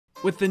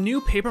With the new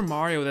Paper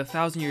Mario The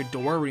Thousand Year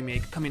Door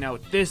remake coming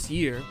out this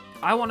year,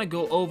 I want to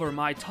go over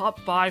my top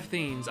 5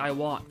 things I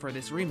want for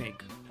this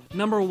remake.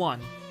 Number 1.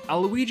 A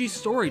Luigi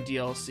Story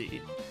DLC.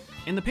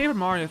 In the Paper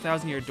Mario The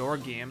Thousand Year Door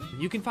game,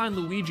 you can find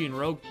Luigi in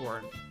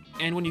Rogueport,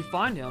 and when you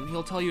find him,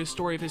 he'll tell you a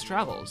story of his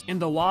travels in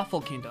the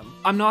Waffle Kingdom.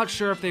 I'm not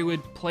sure if they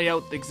would play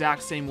out the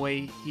exact same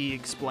way he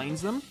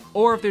explains them,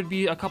 or if there'd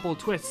be a couple of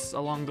twists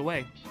along the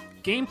way.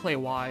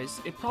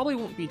 Gameplay-wise, it probably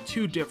won't be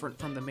too different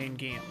from the main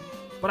game,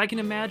 but I can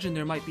imagine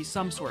there might be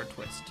some sort of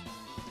twist.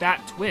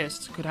 That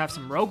twist could have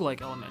some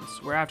roguelike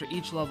elements, where after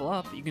each level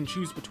up, you can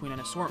choose between an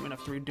assortment of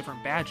 3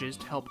 different badges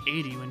to help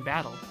aid you in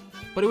battle.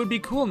 But it would be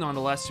cool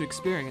nonetheless to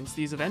experience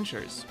these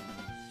adventures.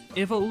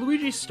 If a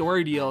Luigi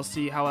Story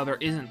DLC, however,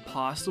 isn't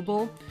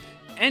possible,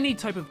 any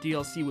type of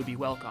DLC would be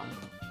welcome.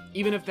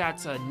 Even if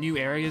that's new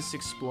areas to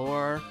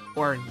explore,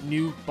 or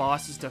new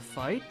bosses to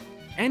fight,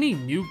 any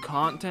new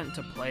content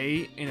to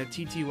play in a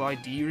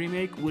TTYD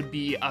remake would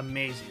be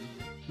amazing.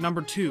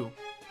 Number 2.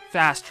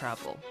 Fast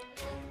travel.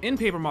 In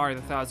Paper Mario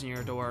The Thousand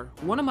Year Door,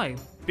 one of my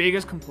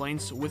biggest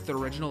complaints with the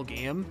original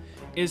game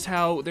is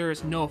how there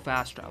is no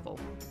fast travel.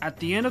 At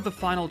the end of the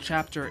final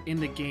chapter in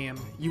the game,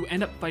 you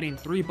end up fighting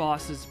 3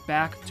 bosses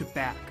back to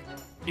back,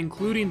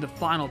 including the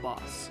final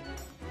boss.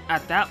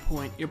 At that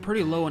point, you're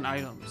pretty low in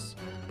items,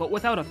 but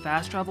without a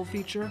fast travel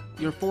feature,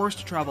 you're forced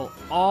to travel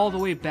all the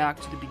way back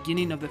to the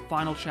beginning of the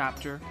final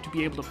chapter to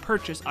be able to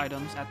purchase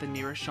items at the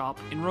nearest shop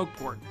in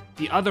Rogueport.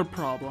 The other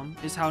problem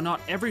is how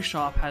not every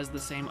shop has the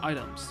same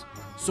items.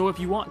 So if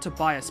you want to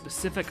buy a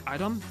specific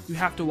item, you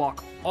have to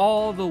walk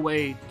all the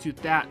way to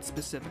that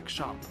specific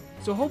shop.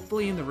 So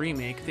hopefully in the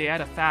remake, they add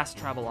a fast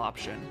travel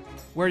option,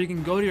 where you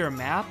can go to your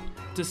map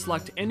to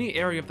select any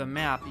area of the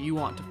map you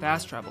want to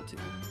fast travel to.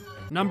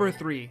 Number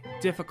 3,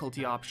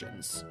 difficulty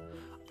options.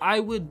 I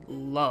would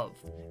love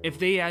if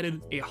they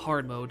added a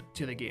hard mode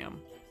to the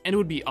game, and it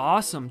would be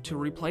awesome to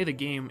replay the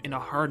game in a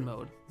hard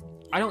mode.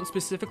 I don't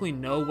specifically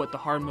know what the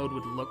hard mode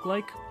would look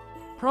like,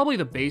 probably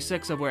the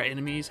basics of where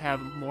enemies have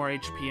more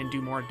HP and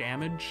do more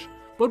damage,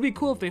 but it'd be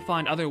cool if they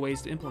find other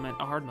ways to implement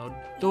a hard mode.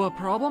 Though a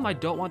problem I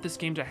don't want this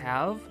game to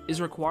have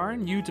is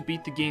requiring you to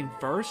beat the game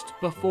first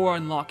before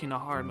unlocking a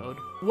hard mode.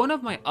 One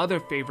of my other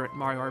favorite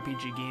Mario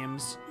RPG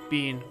games,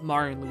 being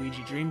Mario &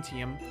 Luigi Dream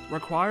Team,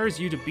 requires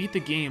you to beat the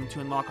game to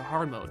unlock a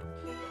hard mode,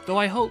 though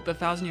I hope the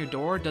Thousand Year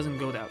Door doesn't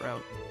go that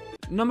route.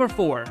 Number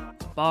 4.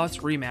 Boss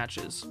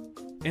rematches.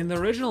 In the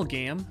original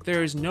game,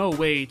 there is no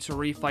way to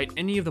refight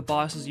any of the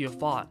bosses you have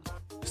fought,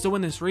 so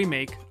in this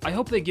remake, I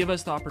hope they give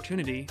us the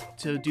opportunity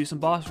to do some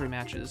boss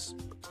rematches.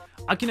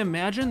 I can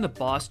imagine the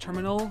boss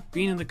terminal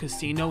being in the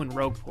casino in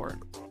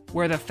Rogueport,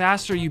 where the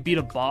faster you beat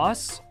a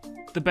boss,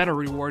 the better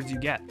rewards you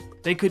get.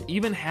 They could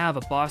even have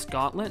a boss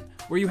gauntlet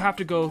where you have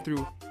to go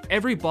through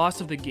every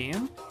boss of the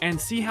game and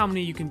see how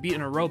many you can beat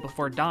in a row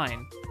before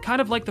dying,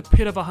 kind of like the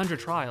Pit of 100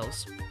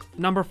 Trials.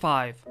 Number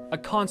 5. A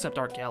concept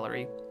art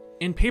gallery.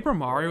 In Paper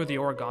Mario The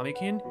Origami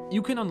King,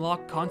 you can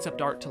unlock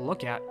concept art to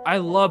look at. I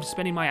loved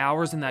spending my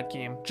hours in that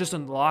game, just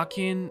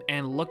unlocking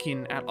and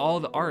looking at all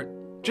the art.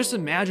 Just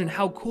imagine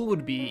how cool it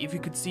would be if you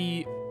could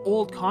see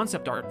old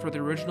concept art for the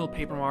original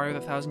Paper Mario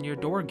The Thousand Year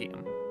Door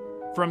game.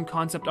 From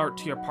concept art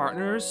to your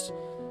partners,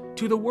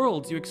 to the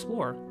worlds you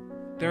explore.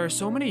 There are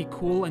so many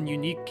cool and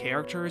unique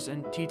characters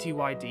in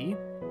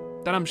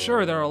TTYD that I'm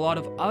sure there are a lot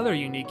of other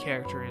unique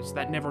characters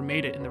that never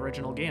made it in the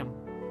original game.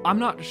 I'm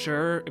not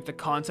sure if the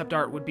concept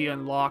art would be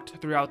unlocked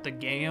throughout the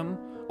game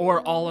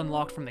or all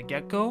unlocked from the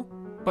get-go,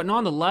 but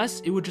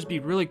nonetheless, it would just be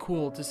really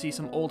cool to see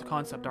some old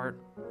concept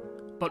art.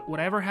 But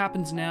whatever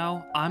happens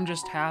now, I'm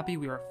just happy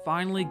we are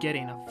finally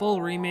getting a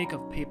full remake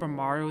of Paper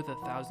Mario The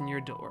Thousand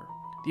Year Door.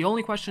 The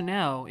only question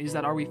now is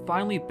that are we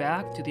finally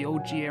back to the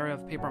OG era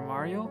of Paper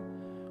Mario?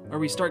 Or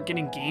we start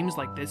getting games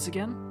like this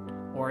again?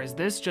 Or is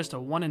this just a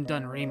one and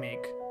done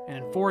remake, and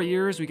in 4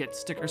 years we get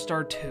Sticker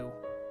Star 2?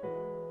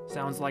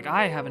 Sounds like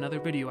I have another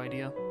video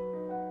idea.